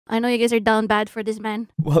I know you guys are down bad for this man.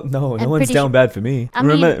 Well, no I'm one's pretty down bad for me. I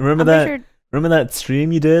mean, Remember I'm that? pretty sure- Remember that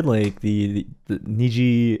stream you did, like the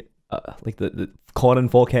Niji, like the caught in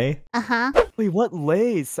 4K? Uh-huh. Wait, what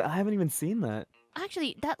lace? I haven't even seen that.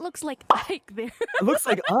 Actually, that looks like Ike there. It looks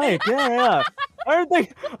like Ike. Yeah. I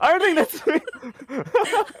don't think that's me.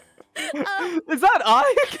 Is that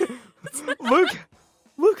Ike?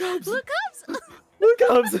 Lucubs. Lucubs?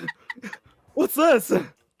 Lucubs. What's this?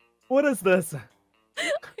 What is this?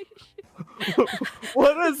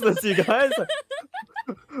 What is this, you guys?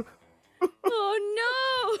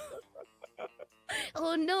 Oh no!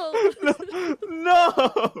 Oh no!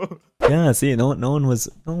 No. Yeah, see, no one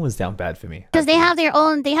was down bad for me. Because they have their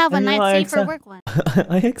own. They have a And, you know, night I safe for accept- work one.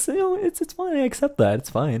 I accept. You know, it's fine. I accept that. It's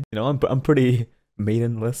fine. You know, I'm pretty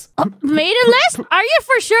maidenless. Maidenless? Are you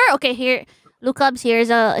for sure? Okay, here, Lucubs. Here's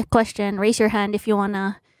a question. Raise your hand if you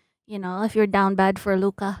wanna. You know, if you're down bad for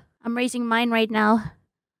Luca. I'm raising mine right now,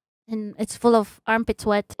 and it's full of armpit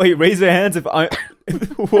sweat. Wait, raise your hands if I.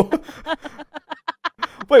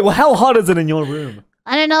 Wait, well, how hot is it in your room?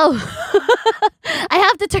 I don't know. I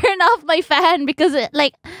have to turn off my fan because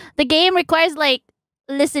like the game requires like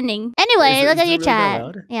listening. Anyway, look at your really that chat.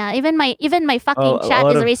 loud? Yeah, even my fucking Oh, a chat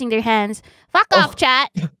lot is of- raising their hands. Fuck off, chat.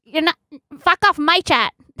 You're not. Fuck off my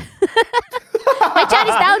chat. My chat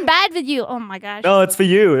is down bad with you. Oh my gosh. No, it's for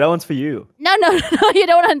you. That one's for you. No, you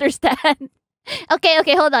don't understand.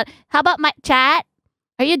 Okay, hold on. How about my chat?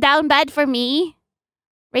 Are you down bad for me?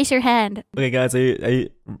 Raise your hand. Okay, guys,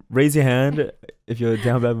 raise your hand if you're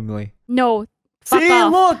down bad with Millie. No. Fuck See,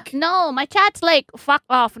 off. look. No, my chat's like, fuck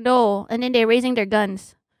off, no. And then they're raising their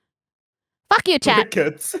guns. Fuck you, chat.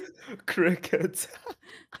 Crickets.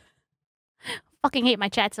 Fucking hate my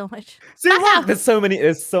chat so much. See, Fuck look. off. There's so many.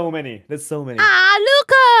 Ah,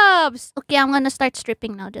 Lucubs! Okay, I'm gonna start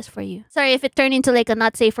stripping now just for you. Sorry if it turned into like a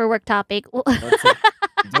not safe for work topic.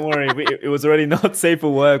 Don't worry, it was already not safe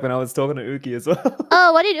for work when I was talking to Uki as well.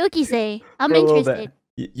 Oh, what did Uki say? I'm For a little interested.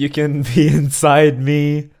 You can be inside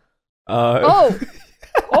me. Oh!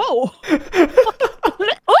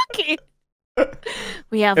 Okay!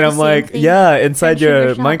 We have And the I'm same like, thing. yeah, inside Friendship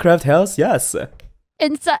your or shop. Minecraft house? Yes.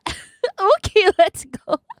 Inside. Okay, let's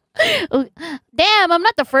go. Oh, damn, I'm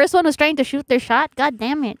not the first one who's trying to shoot their shot. God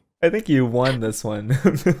damn it. I think you won this one.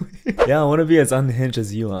 Yeah, I want to be as unhinged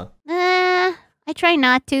as you are. I try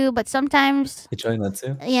not to, but sometimes, You try not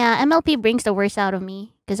to? yeah, MLP brings the worst out of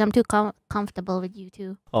me because I'm too comfortable with you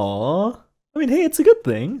two. Aw. I mean, hey, it's a good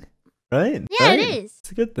thing, right? Yeah, Right? it is.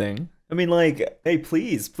 It's a good thing. I mean, like, hey,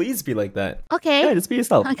 please be like that. Okay, Yeah, just be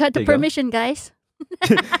yourself. I got the There you go. permission, guys.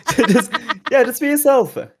 just be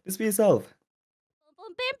yourself. Just be yourself.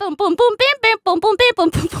 Boom, boom, boom, boom, boom, boom, boom, boom, boom,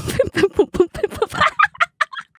 boom, boom, boom, boom,